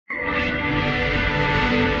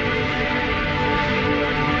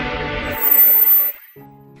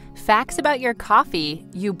Facts about your coffee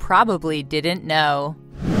you probably didn't know.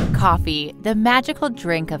 Coffee, the magical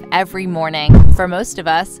drink of every morning. For most of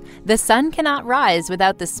us, the sun cannot rise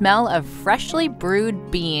without the smell of freshly brewed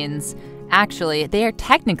beans. Actually, they are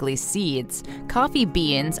technically seeds. Coffee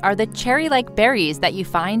beans are the cherry-like berries that you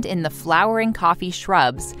find in the flowering coffee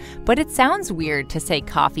shrubs. But it sounds weird to say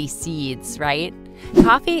coffee seeds, right?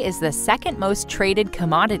 Coffee is the second most traded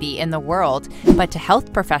commodity in the world, but to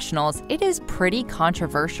health professionals, it is pretty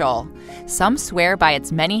controversial. Some swear by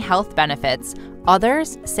its many health benefits.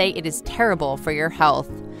 Others say it is terrible for your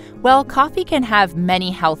health. Well, coffee can have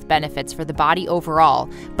many health benefits for the body overall,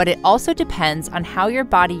 but it also depends on how your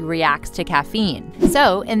body reacts to caffeine.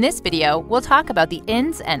 So, in this video, we'll talk about the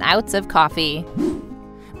ins and outs of coffee.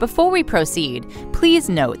 Before we proceed, please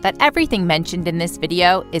note that everything mentioned in this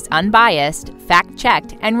video is unbiased,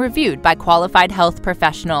 fact-checked, and reviewed by qualified health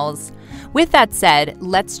professionals. With that said,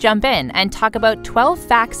 let's jump in and talk about 12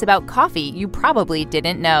 facts about coffee you probably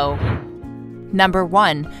didn't know. Number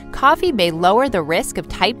 1. Coffee may lower the risk of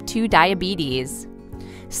type 2 diabetes.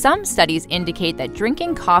 Some studies indicate that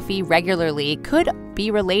drinking coffee regularly could be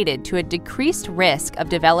related to a decreased risk of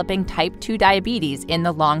developing type 2 diabetes in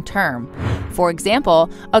the long term. For example,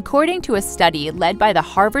 according to a study led by the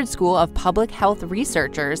Harvard School of Public Health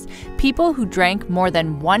researchers, people who drank more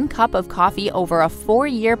than 1 cup of coffee over a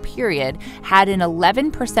 4-year period had an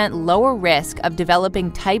 11% lower risk of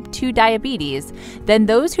developing type 2 diabetes than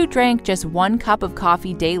those who drank just 1 cup of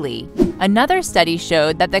coffee daily. Another study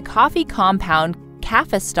showed that the coffee compound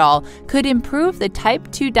caffeine could improve the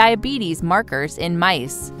type 2 diabetes markers in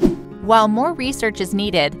mice. While more research is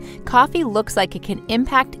needed, coffee looks like it can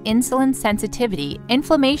impact insulin sensitivity,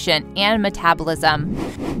 inflammation, and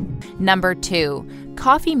metabolism. Number 2.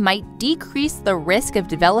 Coffee might decrease the risk of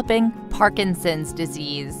developing Parkinson's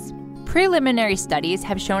disease. Preliminary studies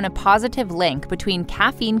have shown a positive link between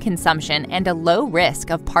caffeine consumption and a low risk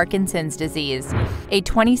of Parkinson's disease. A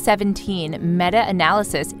 2017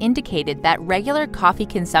 meta-analysis indicated that regular coffee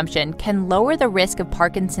consumption can lower the risk of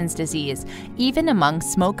Parkinson's disease, even among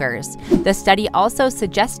smokers. The study also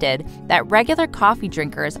suggested that regular coffee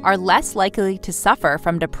drinkers are less likely to suffer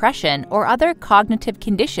from depression or other cognitive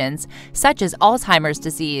conditions, such as Alzheimer's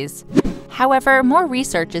disease. However, more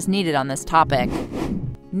research is needed on this topic.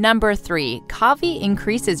 Number 3. Coffee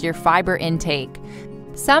increases your fiber intake.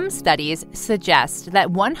 Some studies suggest that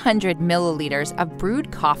 100 milliliters of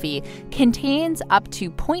brewed coffee contains up to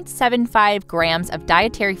 0.75 grams of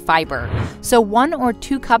dietary fiber, so 1 or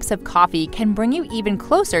 2 cups of coffee can bring you even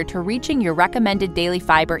closer to reaching your recommended daily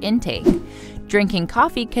fiber intake. Drinking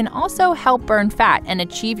coffee can also help burn fat and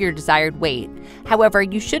achieve your desired weight. However,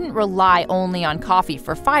 you shouldn't rely only on coffee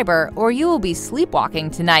for fiber, or you will be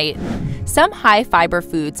sleepwalking tonight. Some high-fiber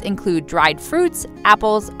foods include dried fruits,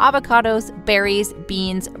 apples, avocados, berries,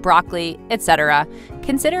 beans, broccoli, etc.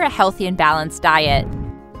 Consider a healthy and balanced diet.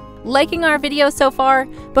 Liking our video so far?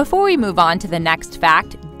 Before we move on to the next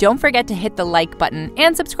fact, don't forget to hit the like button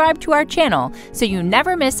and subscribe to our channel so you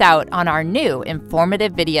never miss out on our new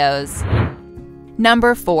informative videos.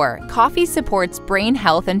 Number 4. Coffee supports brain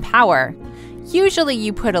health and power. Usually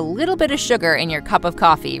you put a little bit of sugar in your cup of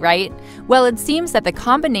coffee, right? Well, it seems that the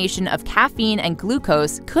combination of caffeine and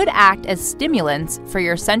glucose could act as stimulants for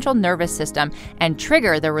your central nervous system and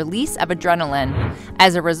trigger the release of adrenaline.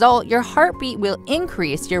 As a result, your heartbeat will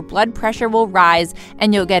increase, your blood pressure will rise,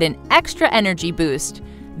 and you'll get an extra energy boost.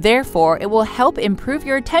 Therefore, it will help improve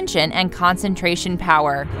your attention and concentration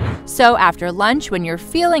power. So after lunch, when you're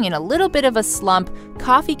feeling in a little bit of a slump,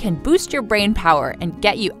 coffee can boost your brain power and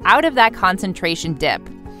get you out of that concentration dip.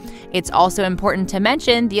 It's also important to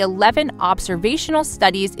mention the 11 observational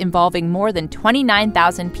studies involving more than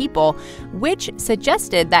 29,000 people, which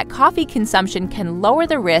suggested that coffee consumption can lower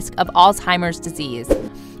the risk of Alzheimer's disease.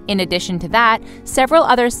 In addition to that, several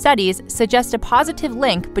other studies suggest a positive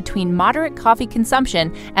link between moderate coffee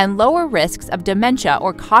consumption and lower risks of dementia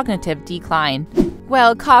or cognitive decline.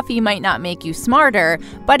 Well, coffee might not make you smarter,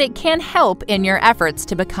 but it can help in your efforts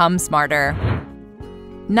to become smarter.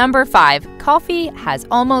 Number 5. Coffee has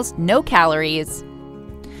almost no calories.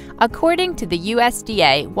 According to the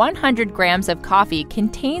USDA, 100 grams of coffee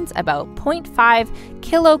contains about 0.5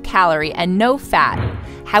 kilocalorie and no fat.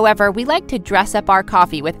 However, we like to dress up our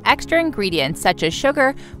coffee with extra ingredients such as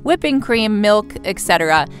sugar, whipping cream, milk,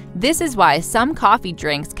 etc. This is why some coffee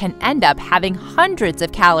drinks can end up having hundreds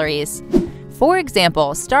of calories. For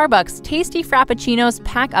example, Starbucks tasty frappuccinos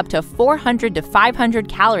pack up to 400 to 500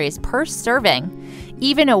 calories per serving.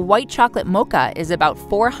 Even a white chocolate mocha is about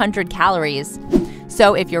 400 calories.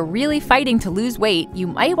 So if you're really fighting to lose weight, you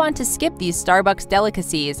might want to skip these Starbucks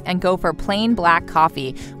delicacies and go for plain black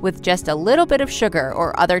coffee with just a little bit of sugar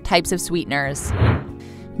or other types of sweeteners.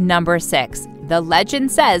 Number 6. The legend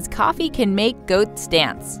says coffee can make goats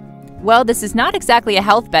dance. Well, this is not exactly a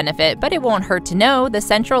health benefit, but it won't hurt to know the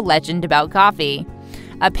central legend about coffee.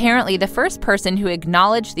 Apparently, the first person who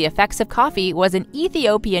acknowledged the effects of coffee was an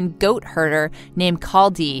Ethiopian goat herder named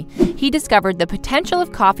Kaldi. He discovered the potential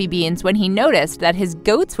of coffee beans when he noticed that his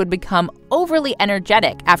goats would become overly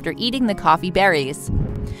energetic after eating the coffee berries.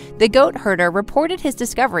 The goat herder reported his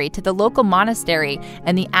discovery to the local monastery,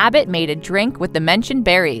 and the abbot made a drink with the mentioned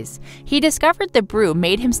berries. He discovered the brew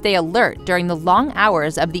made him stay alert during the long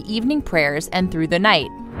hours of the evening prayers and through the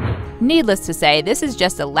night. Needless to say, this is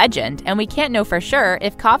just a legend, and we can't know for sure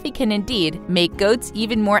if coffee can indeed make goats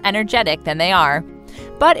even more energetic than they are.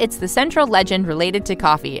 But it's the central legend related to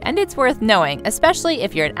coffee, and it's worth knowing, especially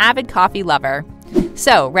if you're an avid coffee lover.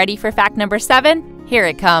 So, ready for fact number 7? Here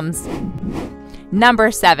it comes. Number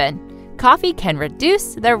 7. Coffee can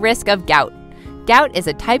reduce the risk of gout. Gout is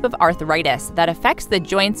a type of arthritis that affects the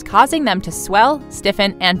joints, causing them to swell,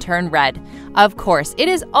 stiffen, and turn red. Of course, it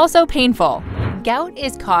is also painful. Gout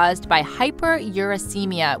is caused by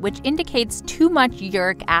hyperuricemia, which indicates too much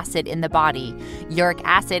uric acid in the body. Uric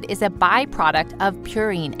acid is a byproduct of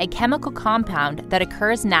purine, a chemical compound that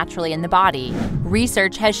occurs naturally in the body.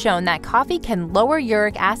 Research has shown that coffee can lower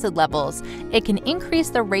uric acid levels. It can increase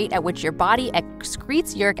the rate at which your body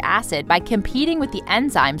excretes uric acid by competing with the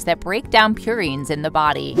enzymes that break down purines in the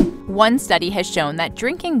body. One study has shown that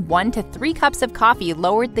drinking 1 to 3 cups of coffee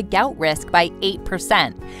lowered the gout risk by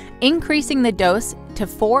 8%. Increasing the dose to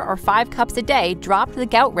 4 or 5 cups a day dropped the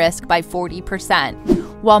gout risk by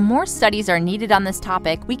 40%. While more studies are needed on this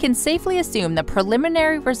topic, we can safely assume the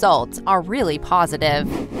preliminary results are really positive.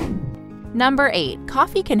 Number 8.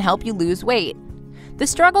 Coffee can help you lose weight. The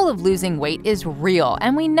struggle of losing weight is real,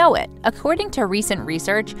 and we know it. According to recent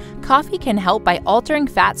research, coffee can help by altering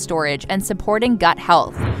fat storage and supporting gut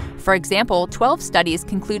health. For example, 12 studies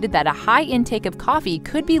concluded that a high intake of coffee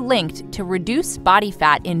could be linked to reduced body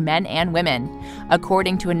fat in men and women.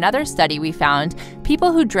 According to another study we found,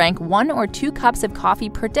 people who drank 1 or 2 cups of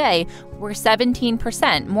coffee per day were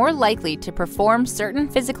 17% more likely to perform certain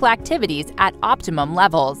physical activities at optimum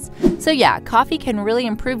levels. So yeah, coffee can really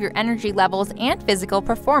improve your energy levels and physical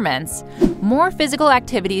performance. More physical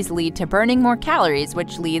activities lead to burning more calories,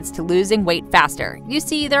 which leads to losing weight faster. You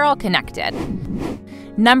see, they're all connected.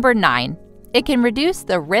 Number 9. It can reduce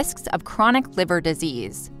the risks of chronic liver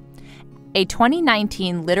disease. A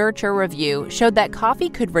 2019 literature review showed that coffee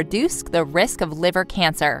could reduce the risk of liver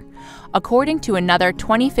cancer. According to another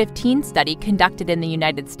 2015 study conducted in the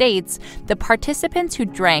United States, the participants who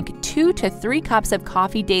drank 2 to 3 cups of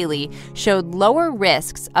coffee daily showed lower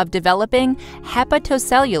risks of developing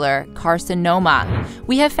hepatocellular carcinoma.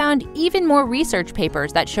 We have found even more research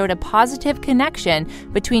papers that showed a positive connection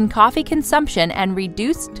between coffee consumption and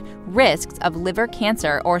reduced risks of liver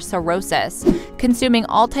cancer or cirrhosis. Consuming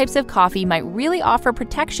all types of coffee might really offer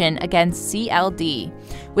protection against CLD.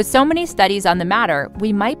 With so many studies on the matter,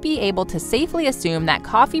 we might be able to safely assume that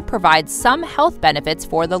coffee provides some health benefits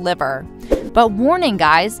for the liver. But warning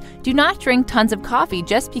guys, do not drink tons of coffee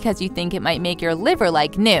just because you think it might make your liver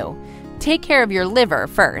like new. Take care of your liver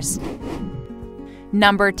first.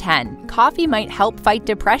 Number 10. Coffee might help fight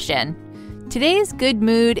depression. Today's good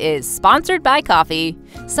mood is sponsored by coffee.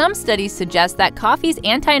 Some studies suggest that coffee's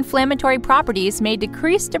anti-inflammatory properties may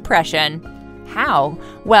decrease depression. How?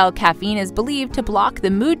 Well, caffeine is believed to block the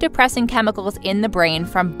mood-depressing chemicals in the brain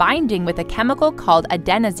from binding with a chemical called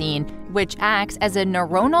adenosine, which acts as a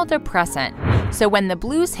neuronal depressant. So when the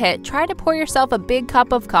blues hit, try to pour yourself a big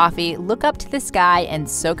cup of coffee, look up to the sky, and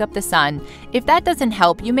soak up the sun. If that doesn't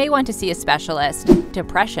help, you may want to see a specialist.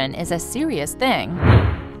 Depression is a serious thing.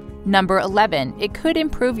 Number 11. It could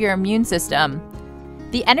improve your immune system.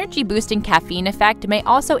 The energy-boosting caffeine effect may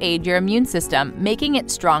also aid your immune system, making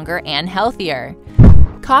it stronger and healthier.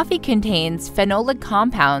 Coffee contains phenolic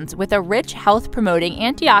compounds with a rich health-promoting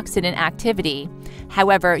antioxidant activity.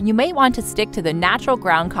 However, you may want to stick to the natural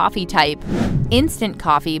ground coffee type. Instant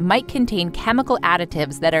coffee might contain chemical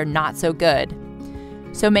additives that are not so good.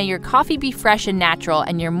 So may your coffee be fresh and natural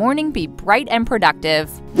and your morning be bright and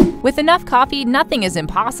productive. With enough coffee, nothing is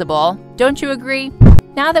impossible. Don't you agree?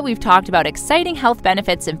 Now that we've talked about exciting health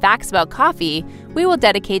benefits and facts about coffee, we will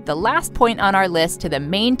dedicate the last point on our list to the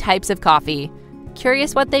main types of coffee.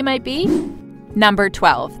 Curious what they might be? Number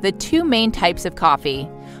 12. The 2 main types of coffee.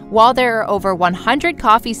 While there are over 100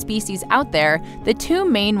 coffee species out there, the two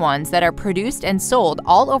main ones that are produced and sold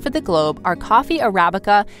all over the globe are coffee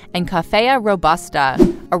Arabica and Coffea Robusta.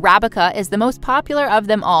 Arabica is the most popular of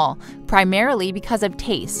them all, primarily because of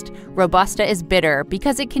taste. Robusta is bitter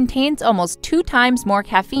because it contains almost 2 times more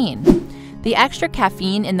caffeine. The extra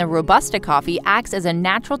caffeine in the Robusta coffee acts as a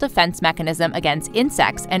natural defense mechanism against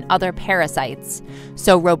insects and other parasites.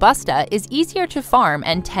 So Robusta is easier to farm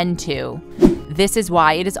and tend to. This is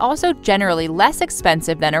why it is also generally less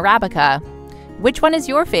expensive than Arabica. Which one is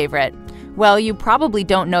your favorite? Well, you probably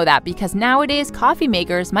don't know that because nowadays coffee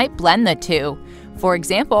makers might blend the two. For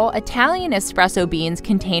example, Italian espresso beans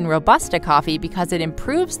contain Robusta coffee because it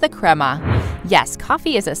improves the crema. Yes,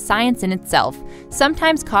 coffee is a science in itself.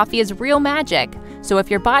 Sometimes coffee is real magic. So if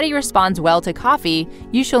your body responds well to coffee,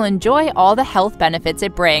 you shall enjoy all the health benefits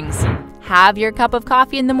it brings. Have your cup of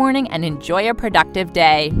coffee in the morning and enjoy a productive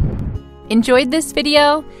day. Enjoyed this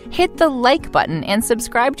video? Hit the like button and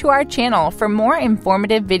subscribe to our channel for more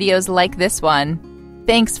informative videos like this one.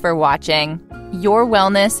 Thanks for watching. Your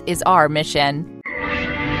wellness is our mission.